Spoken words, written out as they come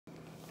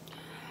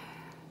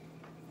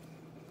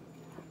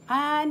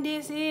And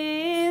this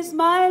is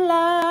my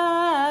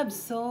love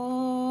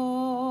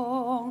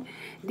song.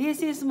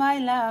 This is my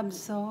love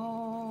song.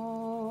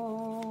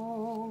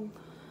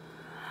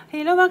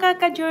 Hello mga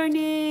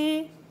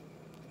ka-journey.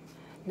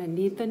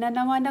 Nandito na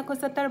naman ako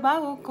sa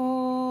trabaho ko.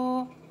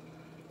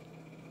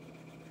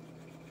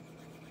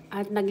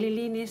 At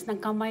naglilinis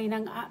ng kamay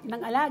ng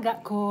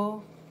alaga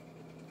ko.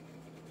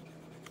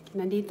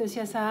 Nandito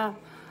siya sa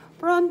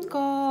front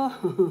ko.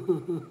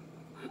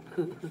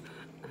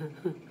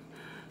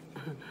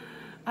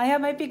 I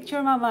have my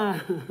picture,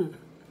 Mama.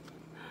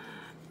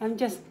 I'm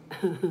just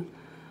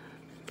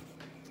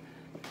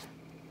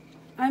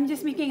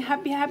making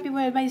happy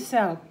with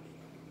myself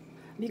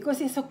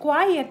because it's so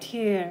quiet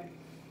here.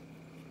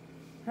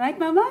 Right,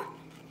 Mama?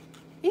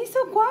 It's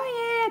so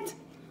quiet.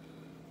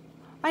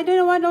 I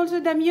don't want also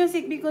the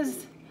music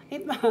because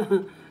it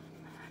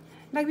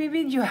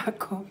nagbibideo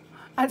ako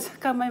at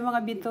saka may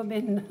mga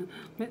Beethoven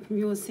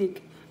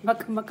music.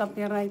 Baka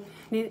makapiright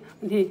ni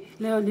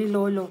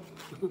Lolo.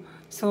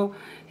 So,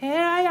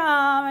 here I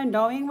am, I'm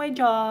doing my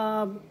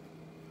job.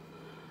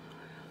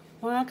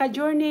 Mga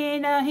ka-journey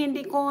na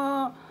hindi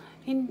ko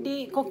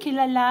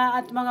kilala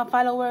at mga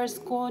followers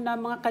ko na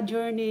mga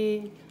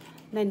ka-journey.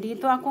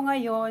 Nandito ako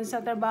ngayon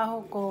sa trabaho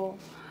ko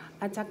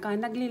at saka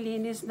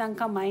naglilinis ng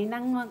kamay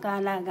ng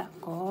mga alaga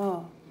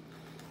ko.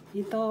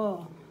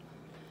 Ito.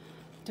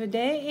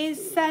 Today is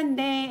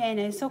Sunday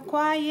and it's so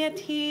quiet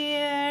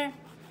here.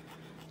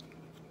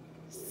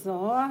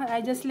 So,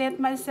 I just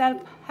let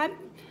myself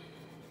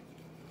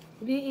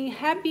being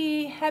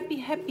happy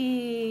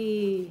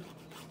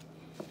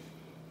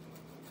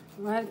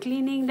while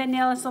cleaning the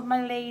nails of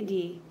my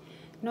lady.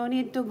 No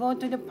need to go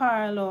to the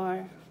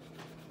parlor.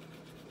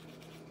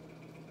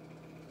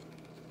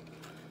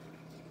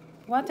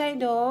 What I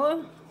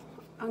do,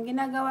 ang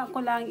ginagawa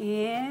ko lang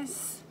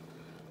is,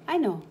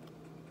 yung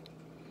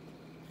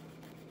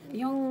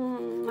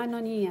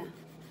niya,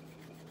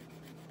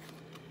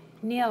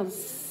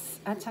 nails.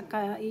 At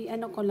saka,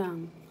 ko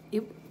lang,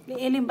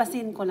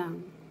 ilimbasin ko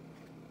lang.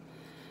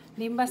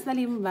 Limbas na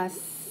limbas.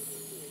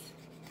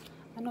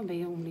 Ano ba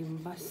yung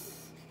limbas?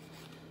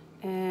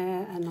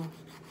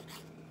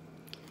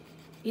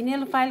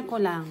 Inil file ko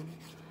lang.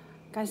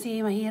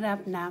 Kasi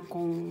mahirap na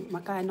kung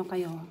makaano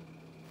kayo.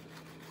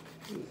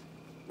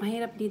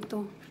 Mahirap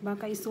dito.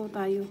 Baka iso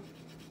tayo.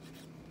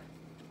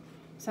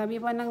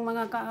 Sabi pa ng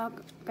mga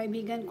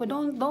kaibigan ko,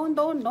 don't do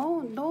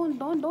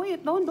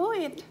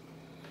it.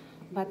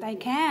 But I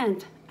can't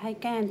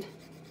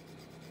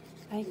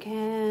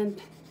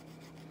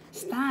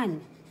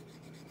stand.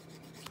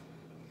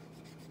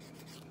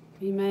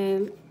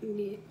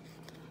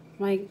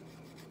 My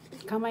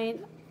kamay,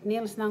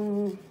 nails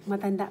ng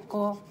matanda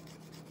ko,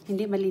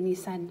 hindi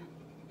malinisan.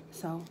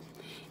 So,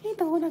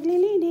 ito,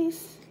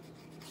 naglilinis.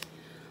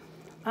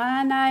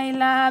 And I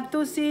love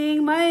to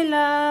sing my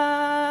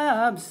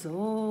love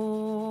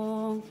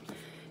song.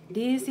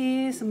 This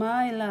is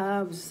my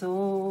love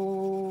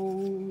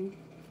song.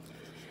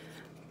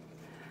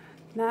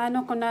 I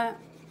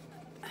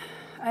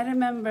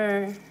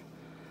remember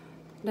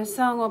the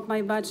song of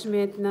my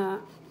batchmate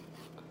na,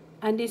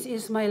 and this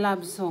is my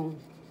love song.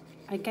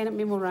 I cannot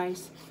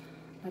memorize,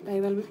 but I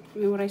will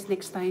memorize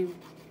next time.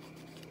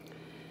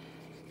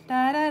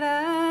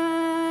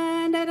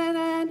 Da-da-da,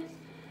 da-da-da,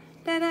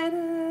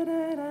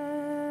 da-da-da-da-da.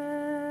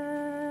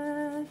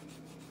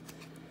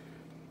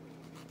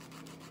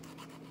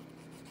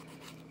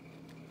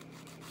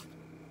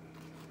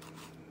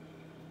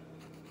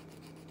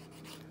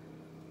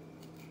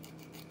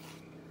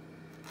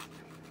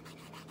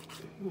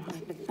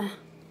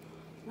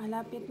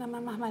 Malapit na,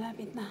 Mama,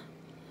 malapit na.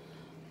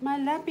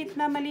 Malapit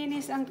na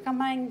malinis ang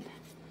kamay.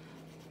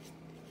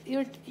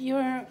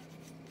 Your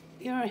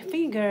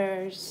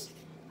fingers.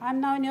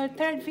 I'm now on your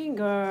third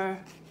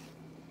finger.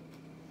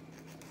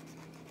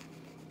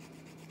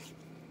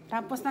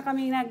 Tapos na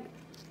kami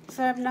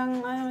nag-serve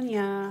ng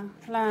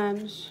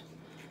lunch.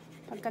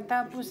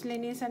 Pagkatapos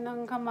linisan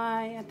ng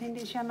kamay at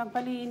hindi siya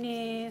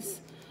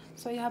magpalinis.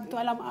 So you have to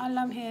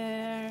alam-alam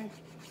here.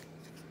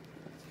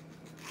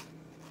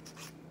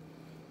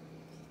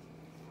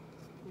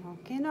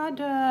 Okay,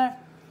 another.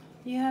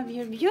 You have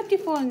your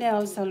beautiful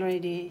nails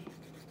already.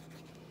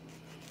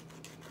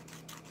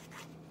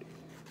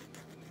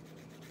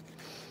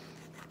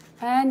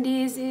 And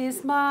this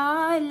is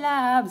my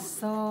love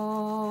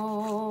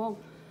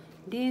song.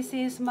 This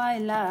is my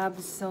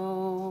love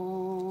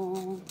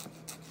song.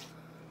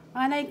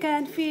 And I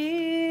can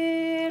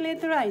feel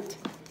it right.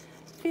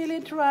 Feel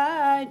it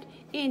right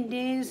in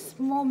this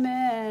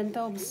moment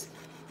of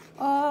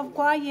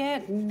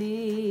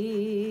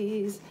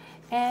quietness.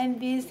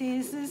 And this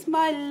is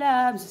my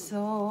love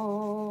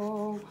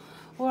song.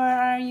 Where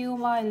are you,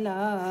 my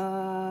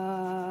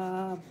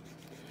love?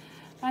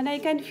 And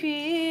I can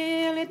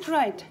feel it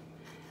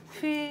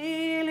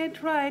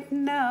right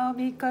now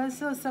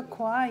because it's so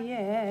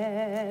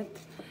quiet.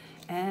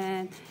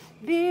 And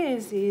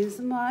this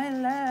is my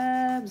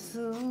love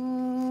song.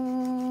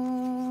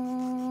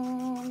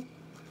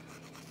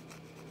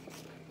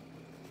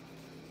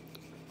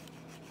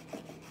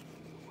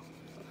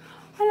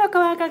 Hala,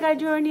 mga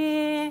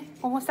kaka-journey!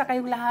 Kumusta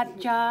kayong lahat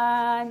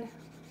dyan?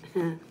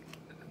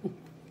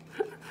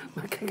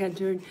 Mga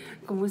kaka-journey,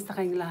 kumusta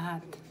kayong lahat?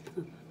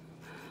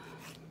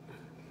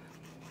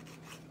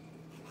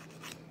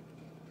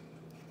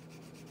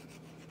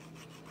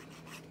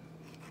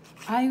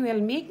 I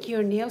will make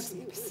your nails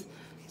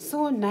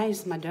so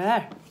nice,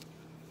 mother.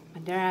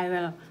 Mother, I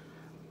will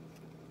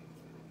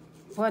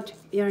put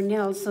your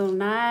nails so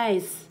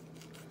nice.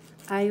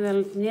 I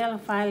will nail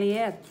file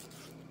it.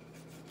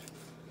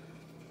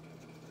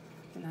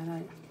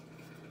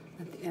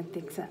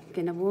 Atik sa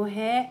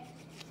kinabuhi.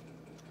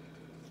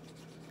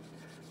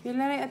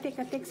 Pilari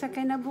atik-atik sa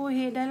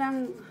kinabuhi.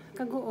 Dalang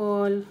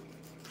kaguol.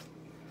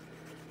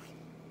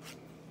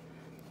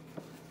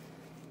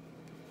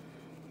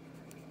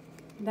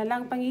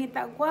 Dalang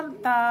pangita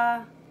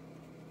kwarta.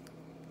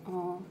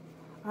 Oh,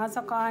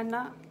 asa ka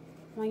na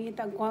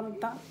mangita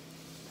kwarta.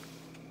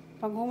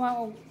 Pag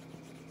humaog.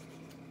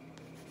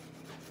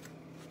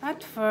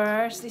 At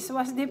first, this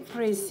was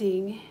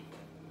depressing.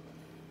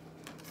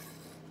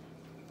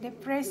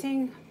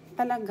 Depressing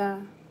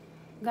talaga.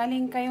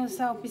 Galing kayo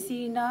sa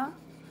opisina.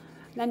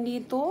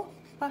 Nandito,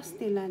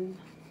 pastilan.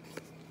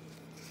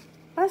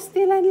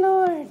 Pastilan,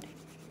 Lord.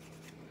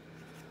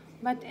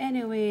 But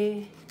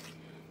anyway,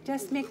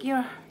 just make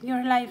your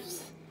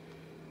lives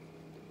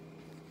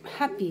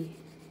happy.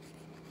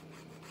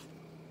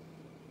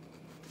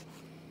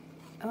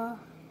 Oh.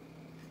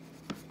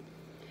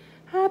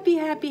 Happy,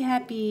 happy,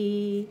 happy.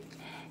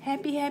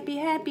 Happy, happy,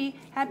 happy.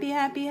 Happy,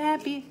 happy,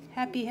 happy.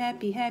 Happy,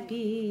 happy,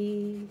 happy.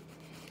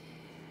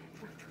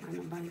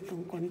 Ano ba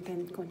itong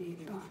content ko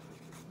dito?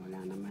 Wala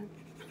naman.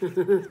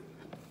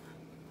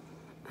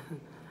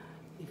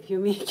 If you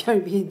make your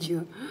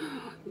video,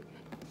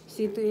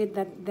 see to it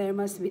that there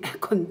must be a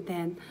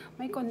content.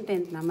 May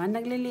content naman.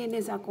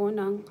 Naglilinis ako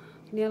ng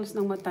nails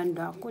ng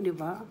matanda ko, di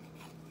ba?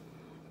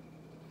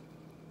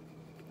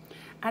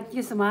 At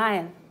you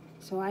smile.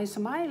 So I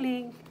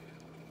smiling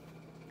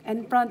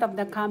in front of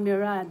the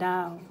camera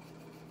daw.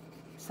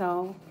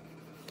 So,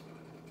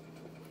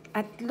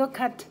 at look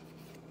at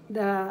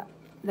the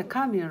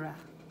camera.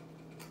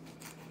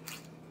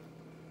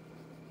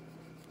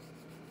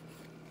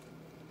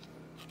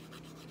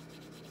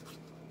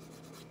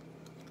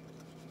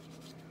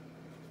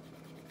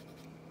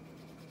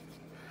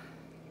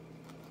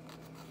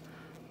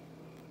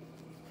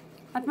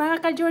 At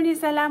mga ka-journey,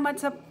 salamat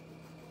sa...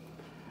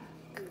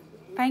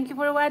 Thank you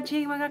for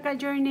watching, mga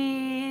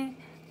ka-journey.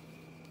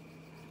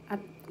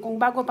 At kung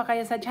bago pa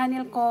kayo sa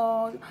channel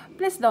ko,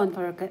 please don't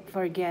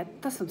forget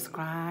to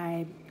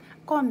subscribe,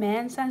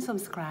 comment, and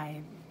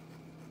subscribe.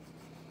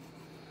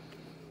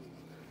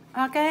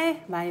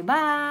 Okay,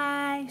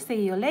 bye-bye.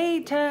 See you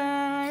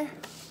later.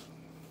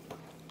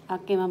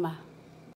 Okay, mama.